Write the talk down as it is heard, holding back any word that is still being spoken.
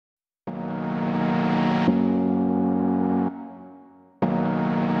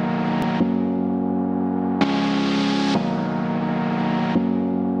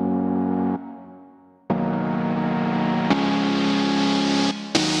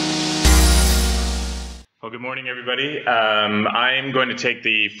Well, good morning, everybody. I'm going to take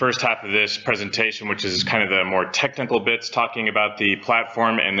the first half of this presentation, which is kind of the more technical bits, talking about the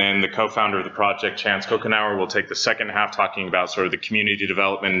platform, and then the co-founder of the project, Chance Coughenour, will take the second half, talking about sort of the community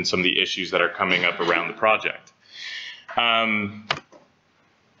development and some of the issues that are coming up around the project.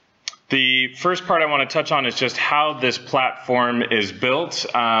 The first part I want to touch on is just how this platform is built.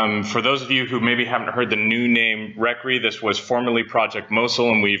 For those of you who maybe haven't heard the new name Rekrei, this was formerly Project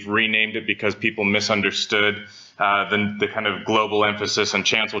Mosul, and we've renamed it because people misunderstood the kind of global emphasis, and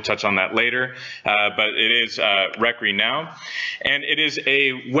Chance will touch on that later. But it is Rekrei now. And it is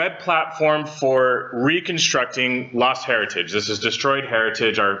a web platform for reconstructing lost heritage. This is destroyed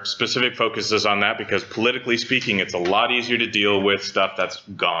heritage. Our specific focus is on that because politically speaking, it's a lot easier to deal with stuff that's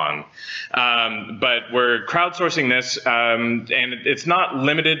gone. But we're crowdsourcing this, and it's not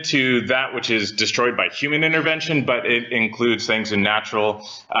limited to that which is destroyed by human intervention, but it includes things in natural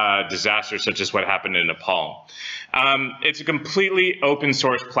disasters, such as what happened in Nepal. It's a completely open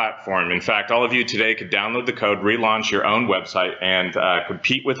source platform. In fact, all of you today could download the code, relaunch your own website, and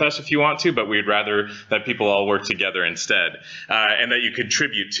compete with us if you want to, but we'd rather that people all work together instead, and that you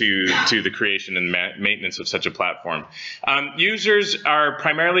contribute to the creation and maintenance of such a platform. Users are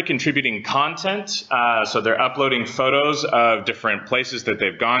primarily contributing content, so they're uploading photos of different places that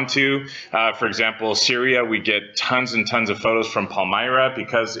they've gone to. For example, Syria, we get tons and tons of photos from Palmyra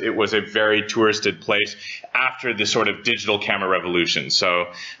because it was a very touristed place after the sort of digital camera revolution. So,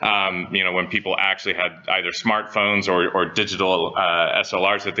 you know, when people actually had either smartphones or digital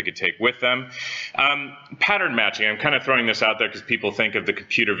SLRs that they could take with them. Pattern matching, I'm kind of throwing this out there because people think of the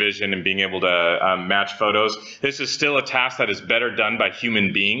computer vision and being able to match photos. This is still a task that is better done by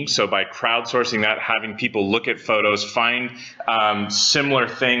human beings. So by crowdsourcing that, having people look at photos, find similar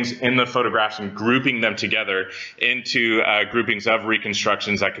things in the photographs and grouping them together into groupings of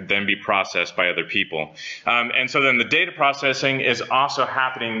reconstructions that could then be processed by other people. And so then the data processing is also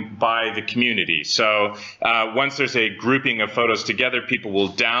happening by the community. So once there's a grouping of photos together, people will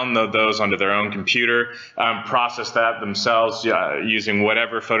download those onto their own computer, process that themselves using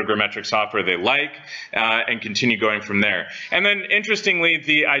whatever photogrammetric software they like, and continue going from there. And then interestingly,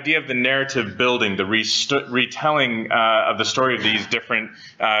 the idea of the narrative building, the retelling of the story of these different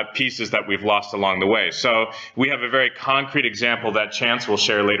pieces that we've lost along the way. So we have a very concrete example that Chance will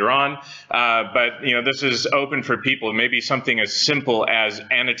share later on, but you know, this is open for people. Maybe something as simple as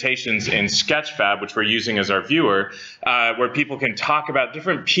annotations in Sketchfab, which we're using as our viewer, where people can talk about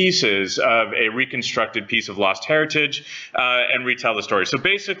different pieces of a reconstructed piece of lost heritage and retell the story. So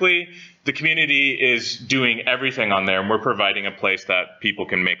basically, the community is doing everything on there, and we're providing a place that people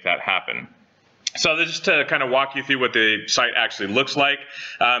can make that happen. So just to kind of walk you through what the site actually looks like,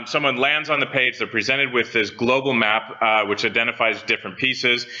 someone lands on the page, they're presented with this global map, which identifies different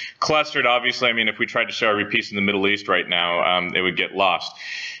pieces. Clustered, obviously, I mean, if we tried to show every piece in the Middle East right now, it would get lost.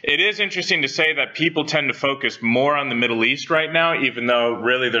 It is interesting to say that people tend to focus more on the Middle East right now, even though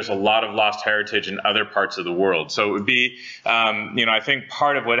really there's a lot of lost heritage in other parts of the world. So it would be, you know, I think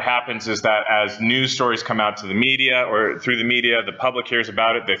part of what happens is that as news stories come out to the media or through the media, the public hears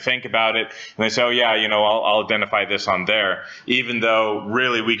about it, they think about it, and they say, oh yeah, you know, I'll identify this on there, even though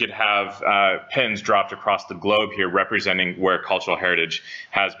really we could have pins dropped across the globe here representing where cultural heritage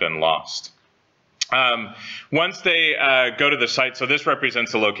has been lost. Once they go to the site, so this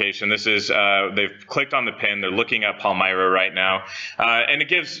represents the location. This is, they've clicked on the pin, they're looking at Palmyra right now, and it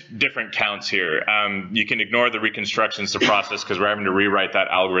gives different counts here. You can ignore the reconstructions to process because we're having to rewrite that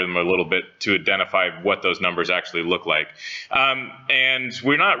algorithm a little bit to identify what those numbers actually look like. And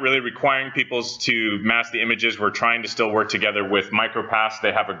we're not really requiring people to mask the images. We're trying to still work together with MicroPass.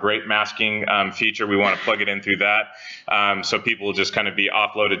 They have a great masking feature. We want to plug it in through that, so people will just kind of be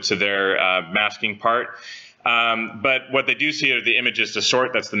offloaded to their masking part. But what they do see are the images to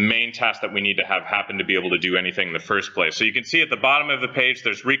sort. That's the main task that we need to have happen to be able to do anything in the first place. So you can see at the bottom of the page,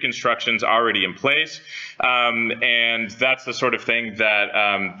 there's reconstructions already in place. And that's the sort of thing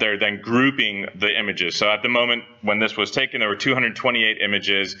that they're then grouping the images. So at the moment when this was taken, there were 228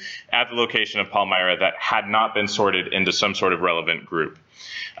 images at the location of Palmyra that had not been sorted into some sort of relevant group.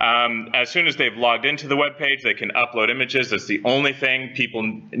 As soon as they've logged into the web page, they can upload images. That's the only thing people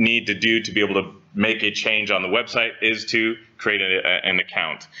need to do to be able to make a change on the website is to create an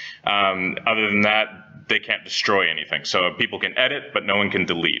account. Other than that, they can't destroy anything. So people can edit, but no one can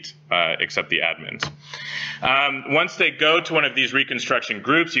delete except the admins. Once they go to one of these reconstruction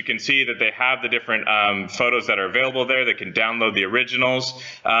groups, you can see that they have the different photos that are available there. They can download the originals.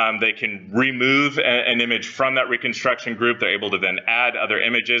 They can remove an image from that reconstruction group. They're able to then add other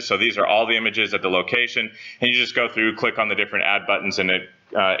images. So these are all the images at the location. And you just go through, click on the different add buttons, and it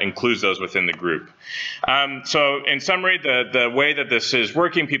includes those within the group. So in summary, the way that this is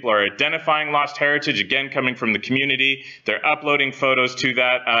working, people are identifying lost heritage, again, coming from the community. They're uploading photos to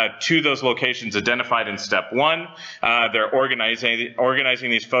that, to those locations identified in step 1. They're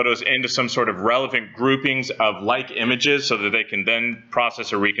organizing these photos into some sort of relevant groupings of like images so that they can then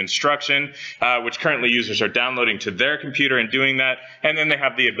process a reconstruction, which currently users are downloading to their computer and doing that. And then they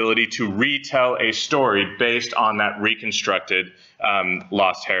have the ability to retell a story based on that reconstructed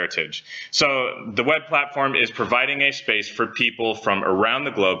lost heritage. So the web platform is providing a space for people from around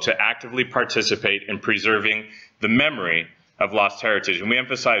the globe to actively participate in preserving the memory of lost heritage. And we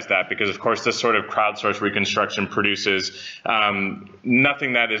emphasize that because, of course, this sort of crowdsourced reconstruction produces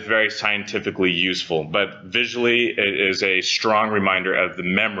nothing that is very scientifically useful, but visually it is a strong reminder of the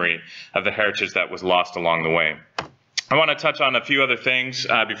memory of the heritage that was lost along the way. I want to touch on a few other things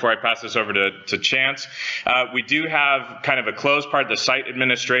before I pass this over to Chance. We do have kind of a closed part, the site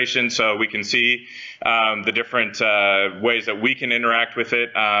administration, so we can see the different ways that we can interact with it.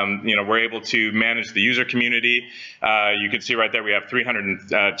 We're able to manage the user community. You can see right there we have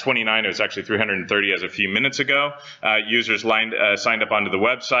 329. It was actually 330 as a few minutes ago. Users signed up onto the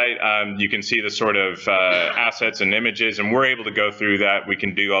website. You can see the sort of assets and images, and we're able to go through that. We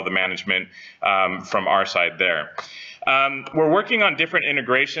can do all the management from our side there. We're working on different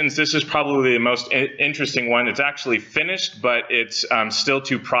integrations. This is probably the most interesting one. It's actually finished, but it's still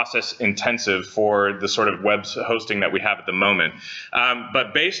too process intensive for the sort of web hosting that we have at the moment.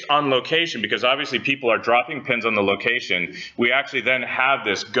 But based on location, because obviously people are dropping pins on the location, we actually then have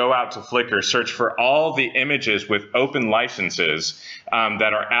this go out to Flickr, search for all the images with open licenses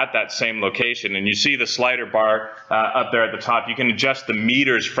that are at that same location. And you see the slider bar up there at the top. You can adjust the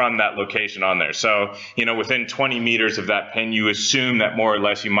meters from that location on there. So, within 20 meters of that pin, you assume that more or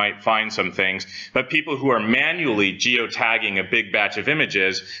less you might find some things. But people who are manually geotagging a big batch of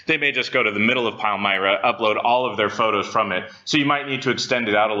images, they may just go to the middle of Palmyra, upload all of their photos from it. So you might need to extend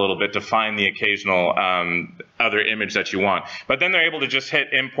it out a little bit to find the occasional other image that you want. But then they're able to just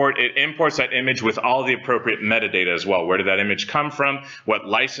hit import. It imports that image with all the appropriate metadata as well. Where did that image come from? What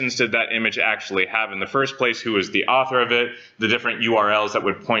license did that image actually have in the first place? Who was the author of it? The different URLs that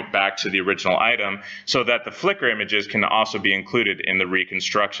would point back to the original item, so that the Flickr images can also be included in the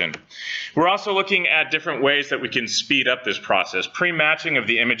reconstruction. We're also looking at different ways that we can speed up this process. Pre-matching of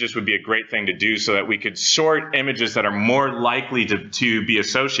the images would be a great thing to do so that we could sort images that are more likely to be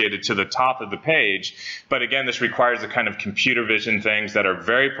associated to the top of the page. But again, this requires the kind of computer vision things that are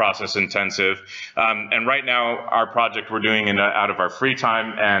very process intensive. And right now, our project we're doing it out of our free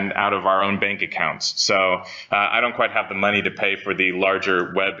time and out of our own bank accounts. So I don't quite have the money to pay for the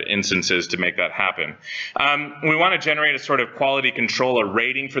larger web instances to make that happen. We want to generate a sort of quality control, a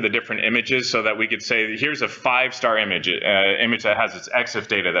rating for the different images, so that we could say, here's a 5-star image, image that has its EXIF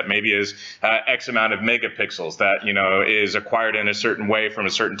data that maybe is X amount of megapixels, that is acquired in a certain way from a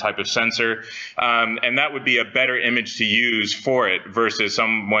certain type of sensor, and that would be a better image to use for it versus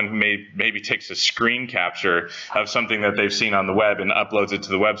someone who maybe takes a screen capture of something that they've seen on the web and uploads it to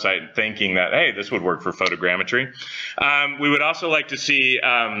the website thinking that, hey, this would work for photogrammetry. We would also like to see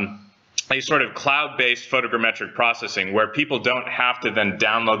a sort of cloud-based photogrammetric processing where people don't have to then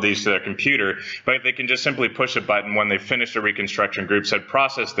download these to their computer, but they can just simply push a button when they finish a reconstruction group, said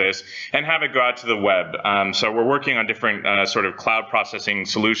process this, and have it go out to the web. So we're working on different sort of cloud processing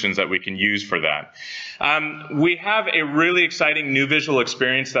solutions that we can use for that. We have a really exciting new visual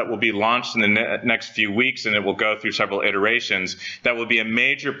experience that will be launched in the next few weeks, and it will go through several iterations. That will be a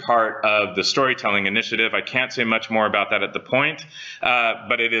major part of the storytelling initiative. I can't say much more about that at the point,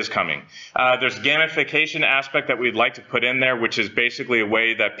 but it is coming. There's a gamification aspect that we'd like to put in there, which is basically a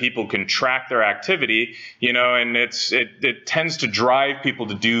way that people can track their activity, and it tends to drive people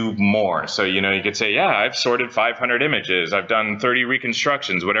to do more. So, you could say, yeah, I've sorted 500 images, I've done 30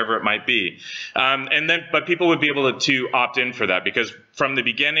 reconstructions, whatever it might be. But people would be able to opt in for that, because from the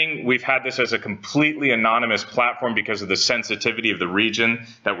beginning, we've had this as a completely anonymous platform because of the sensitivity of the region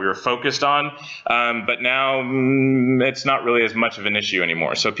that we were focused on. But now it's not really as much of an issue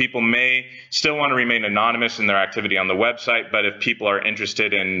anymore. So people may still want to remain anonymous in their activity on the website, but if people are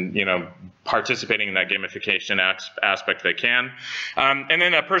interested in, participating in that gamification aspect, they can. And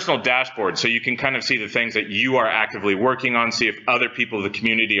then a personal dashboard, so you can kind of see the things that you are actively working on, see if other people of the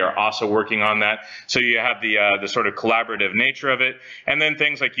community are also working on that. So you have the sort of collaborative nature of it. And then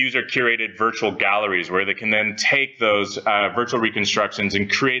things like user-curated virtual galleries, where they can then take those virtual reconstructions and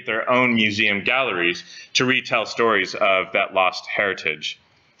create their own museum galleries to retell stories of that lost heritage.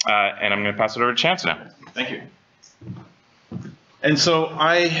 And I'm going to pass it over to Chance now. Thank you. And so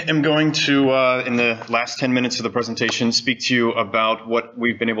I am going to, in the last 10 minutes of the presentation, speak to you about what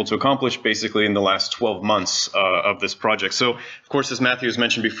we've been able to accomplish basically in the last 12 months of this project. So, of course, as Matthew has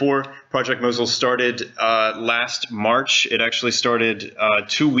mentioned before, Project Mosul started last March. It actually started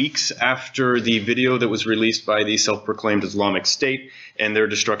 2 weeks after the video that was released by the self-proclaimed Islamic State and their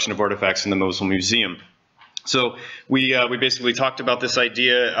destruction of artifacts in the Mosul Museum. So we basically talked about this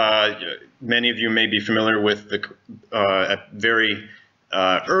idea. Many of you may be familiar with the very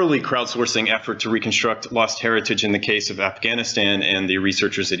early crowdsourcing effort to reconstruct lost heritage in the case of Afghanistan and the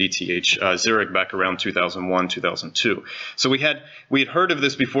researchers at ETH Zurich back around 2001, 2002. So we had heard of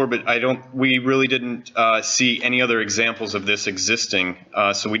this before, but we really didn't see any other examples of this existing.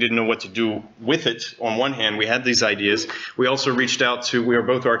 So we didn't know what to do with it. On one hand, we had these ideas. We also reached out to, we are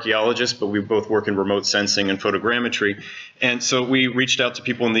both archaeologists, but we both work in remote sensing and photogrammetry. And so we reached out to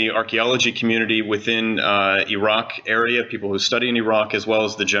people in the archaeology community within Iraq area, people who study in Iraq, as well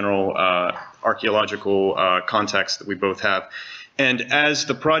as the general archaeological contacts that we both have. And as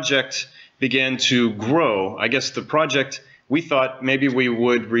the project began to grow, I guess the project, we thought maybe we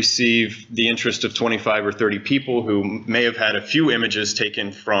would receive the interest of 25 or 30 people who may have had a few images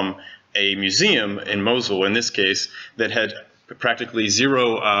taken from a museum in Mosul, in this case, that had practically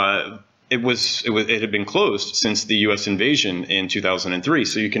zero. It had been closed since the U.S. invasion in 2003.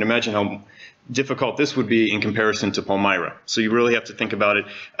 So you can imagine how difficult this would be in comparison to Palmyra. So you really have to think about it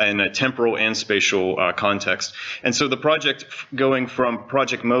in a temporal and spatial context. And so the project going from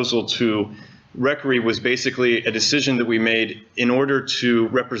Project Mosul to Rekrei was basically a decision that we made in order to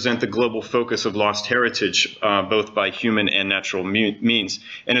represent the global focus of lost heritage, both by human and natural means,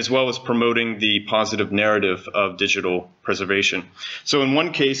 and as well as promoting the positive narrative of digital preservation. So in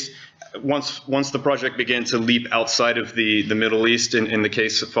one case, once the project began to leap outside of the Middle East, in the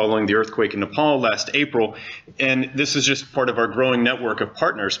case of following the earthquake in Nepal last April, and this is just part of our growing network of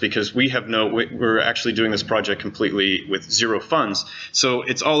partners because we're actually doing this project completely with zero funds. So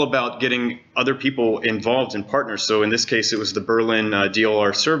it's all about getting other people involved and partners. So in this case, it was the Berlin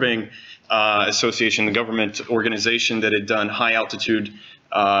DLR Surveying Association, the government organization that had done high altitude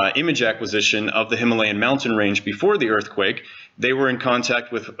image acquisition of the Himalayan mountain range before the earthquake. They were in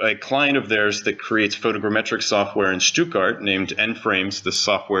contact with a client of theirs that creates photogrammetric software in Stuttgart named N-Frames. The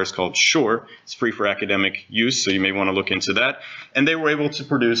software is called Shore. It's free for academic use, so you may want to look into that. And they were able to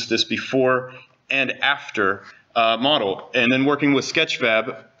produce this before and after model. And then working with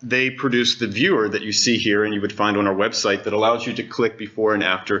Sketchfab, they produced the viewer that you see here and you would find on our website that allows you to click before and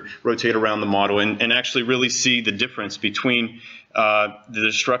after, rotate around the model, and actually really see the difference between the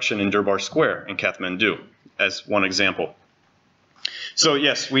destruction in Durbar Square in Kathmandu, as one example. So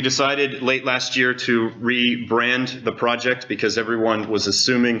yes, we decided late last year to rebrand the project because everyone was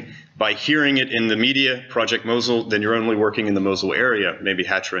assuming by hearing it in the media, Project Mosul, then you're only working in the Mosul area, maybe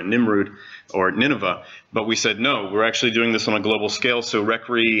Hatra and Nimrud or Nineveh. But we said, no, we're actually doing this on a global scale. So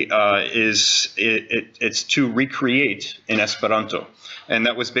Rekrei it's to recreate in Esperanto. And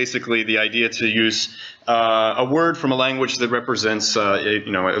that was basically the idea to use a word from a language that represents,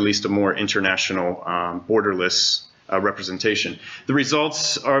 at least a more international, borderless representation. The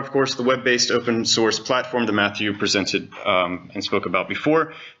results are, of course, the web-based open source platform that Matthew presented and spoke about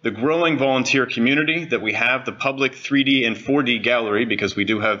before, the growing volunteer community that we have, the public 3D and 4D gallery, because we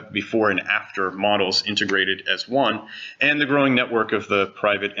do have before and after models integrated as one, and the growing network of the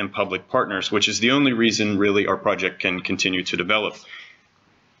private and public partners, which is the only reason really our project can continue to develop.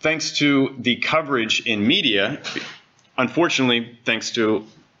 Thanks to the coverage in media, unfortunately,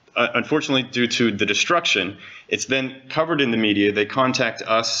 due to the destruction, it's then covered in the media. They contact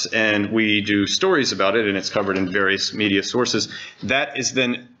us and we do stories about it, and it's covered in various media sources. That is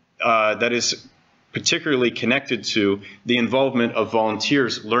then that is particularly connected to the involvement of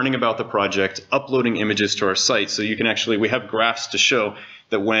volunteers learning about the project, uploading images to our site. So you can actually, we have graphs to show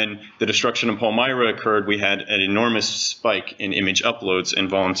that when the destruction of Palmyra occurred, we had an enormous spike in image uploads and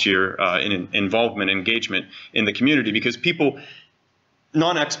volunteer involvement, engagement in the community, because people,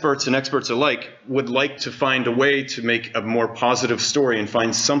 non-experts and experts alike, would like to find a way to make a more positive story and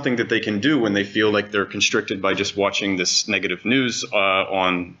find something that they can do when they feel like they're constricted by just watching this negative news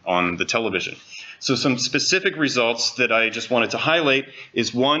on the television. So some specific results that I just wanted to highlight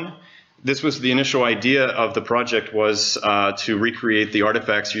is, one, this was the initial idea of the project, was to recreate the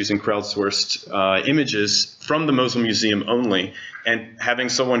artifacts using crowdsourced images from the Mosul Museum only, and having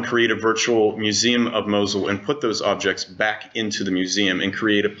someone create a virtual museum of Mosul and put those objects back into the museum and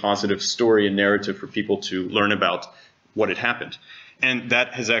create a positive story and narrative for people to learn about what had happened. And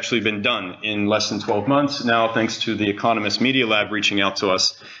that has actually been done in less than 12 months. Now, thanks to the Economist Media Lab reaching out to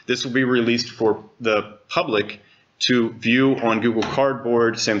us, this will be released for the public to view on Google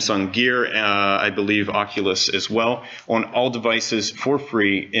Cardboard, Samsung Gear, I believe Oculus as well, on all devices for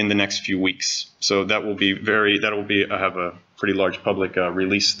free in the next few weeks. So that will be I have a pretty large public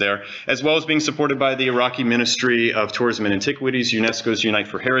release there, as well as being supported by the Iraqi Ministry of Tourism and Antiquities, UNESCO's Unite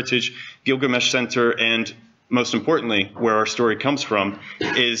for Heritage, Gilgamesh Center, and most importantly, where our story comes from,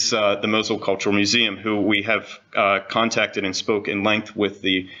 is the Mosul Cultural Museum, who we have contacted and spoke in length with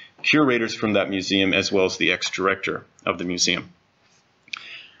the curators from that museum, as well as the ex-director of the museum.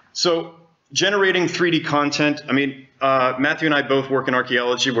 So generating 3D content, I mean, Matthew and I both work in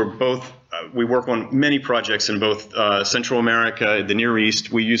archaeology. We work on many projects in both Central America, the Near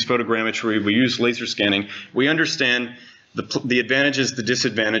East. We use photogrammetry, we use laser scanning. We understand the advantages, the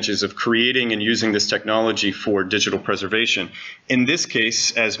disadvantages of creating and using this technology for digital preservation. In this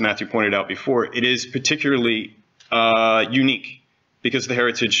case, as Matthew pointed out before, it is particularly unique because the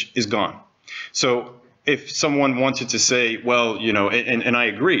heritage is gone. So if someone wanted to say, well, you know, and I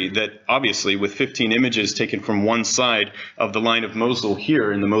agree that obviously with 15 images taken from one side of the line of Mosul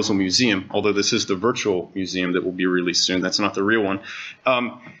here in the Mosul Museum, although this is the virtual museum that will be released soon, that's not the real one.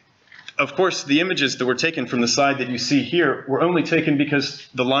 Of course, the images that were taken from the side that you see here were only taken because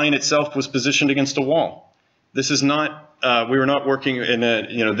the line itself was positioned against a wall. This is not, we were not working in a,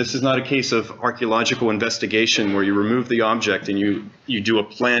 you know, this is not a case of archaeological investigation where you remove the object and you do a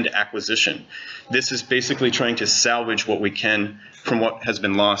planned acquisition. This is basically trying to salvage what we can from what has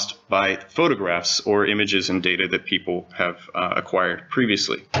been lost by photographs or images and data that people have acquired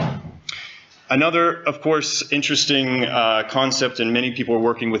previously. Another, of course, interesting concept, and many people are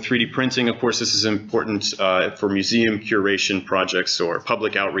working with 3D printing. Of course, this is important for museum curation projects or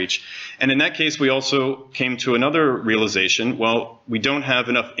public outreach. And in that case, we also came to another realization. Well, we don't have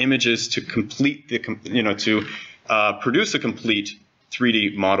enough images to complete the, to produce a complete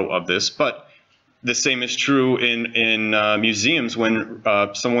 3D model of this. But the same is true in museums when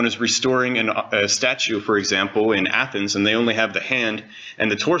someone is restoring a statue, for example, in Athens, and they only have the hand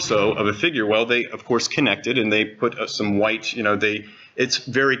and the torso of a figure. Well, they, of course, connected, and they put some white, it's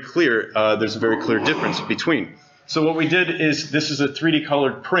very clear, there's a very clear difference between. So what we did is, this is a 3D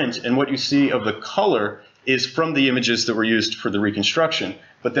colored print, and what you see of the color is from the images that were used for the reconstruction.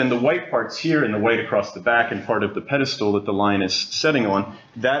 But then the white parts here and the white across the back and part of the pedestal that the lion is setting on,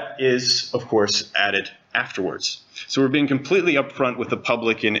 that is, of course, added afterwards. So we're being completely upfront with the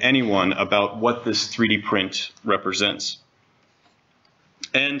public and anyone about what this 3D print represents.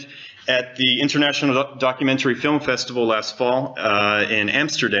 And at the International Documentary Film Festival last fall in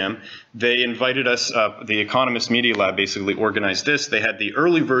Amsterdam, they invited us, the Economist Media Lab basically organized this. They had the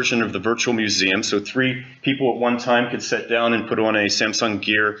early version of the virtual museum, so 3 people at one time could sit down and put on a Samsung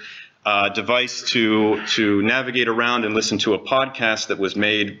Gear device to navigate around and listen to a podcast that was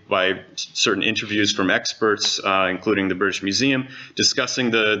made by certain interviews from experts, including the British Museum, discussing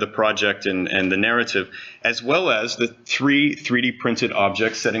the project and the narrative, as well as the 3 3D printed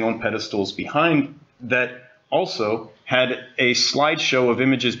objects sitting on pedestals behind that also had a slideshow of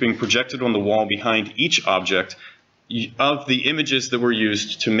images being projected on the wall behind each object of the images that were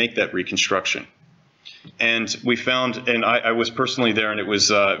used to make that reconstruction. And we found, and I was personally there, and it was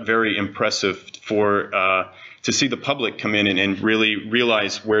very impressive to see the public come in and really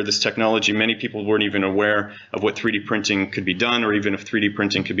realize where this technology, many people weren't even aware of what 3D printing could be done, or even if 3D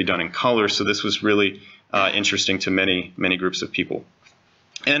printing could be done in color. So this was really interesting to many groups of people.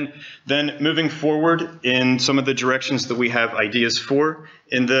 And then moving forward in some of the directions that we have ideas for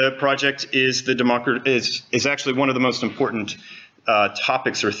in the project is is actually one of the most important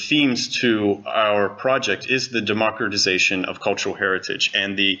topics or themes to our project is the democratization of cultural heritage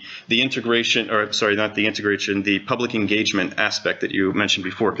and the integration, or sorry, not the integration, the public engagement aspect that you mentioned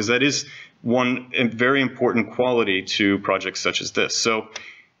before, because that is one very important quality to projects such as this. So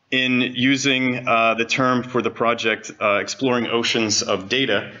in using the term for the project, exploring oceans of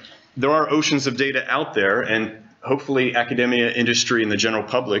data, there are oceans of data out there, and hopefully academia, industry, and the general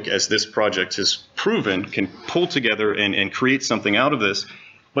public, as this project has proven, can pull together and create something out of this.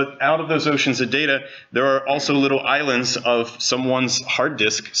 But out of those oceans of data, there are also little islands of someone's hard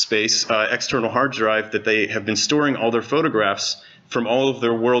disk space, external hard drive, that they have been storing all their photographs from all of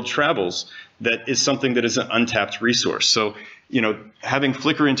their world travels. That is something that is an untapped resource. So, having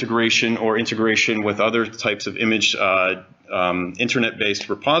Flickr integration or integration with other types of image internet-based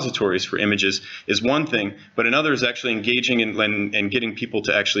repositories for images is one thing, but another is actually engaging and getting people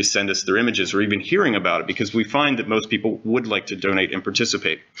to actually send us their images or even hearing about it, because we find that most people would like to donate and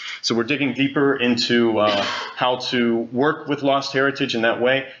participate. So we're digging deeper into how to work with lost heritage in that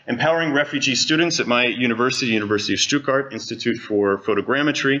way, empowering refugee students at my university, University of Stuttgart, Institute for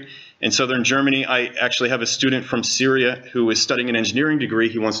Photogrammetry. In southern Germany, I actually have a student from Syria who is studying an engineering degree.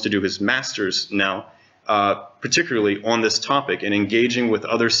 He wants to do his master's now, particularly on this topic, and engaging with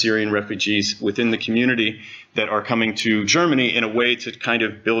other Syrian refugees within the community that are coming to Germany in a way to kind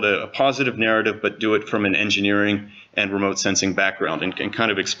of build a positive narrative, but do it from an engineering and remote sensing background, and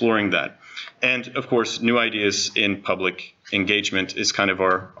kind of exploring that. And of course, new ideas in public engagement is kind of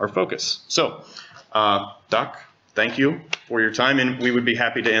our focus. So, Doc, thank you for your time, and we would be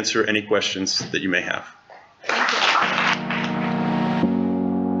happy to answer any questions that you may have.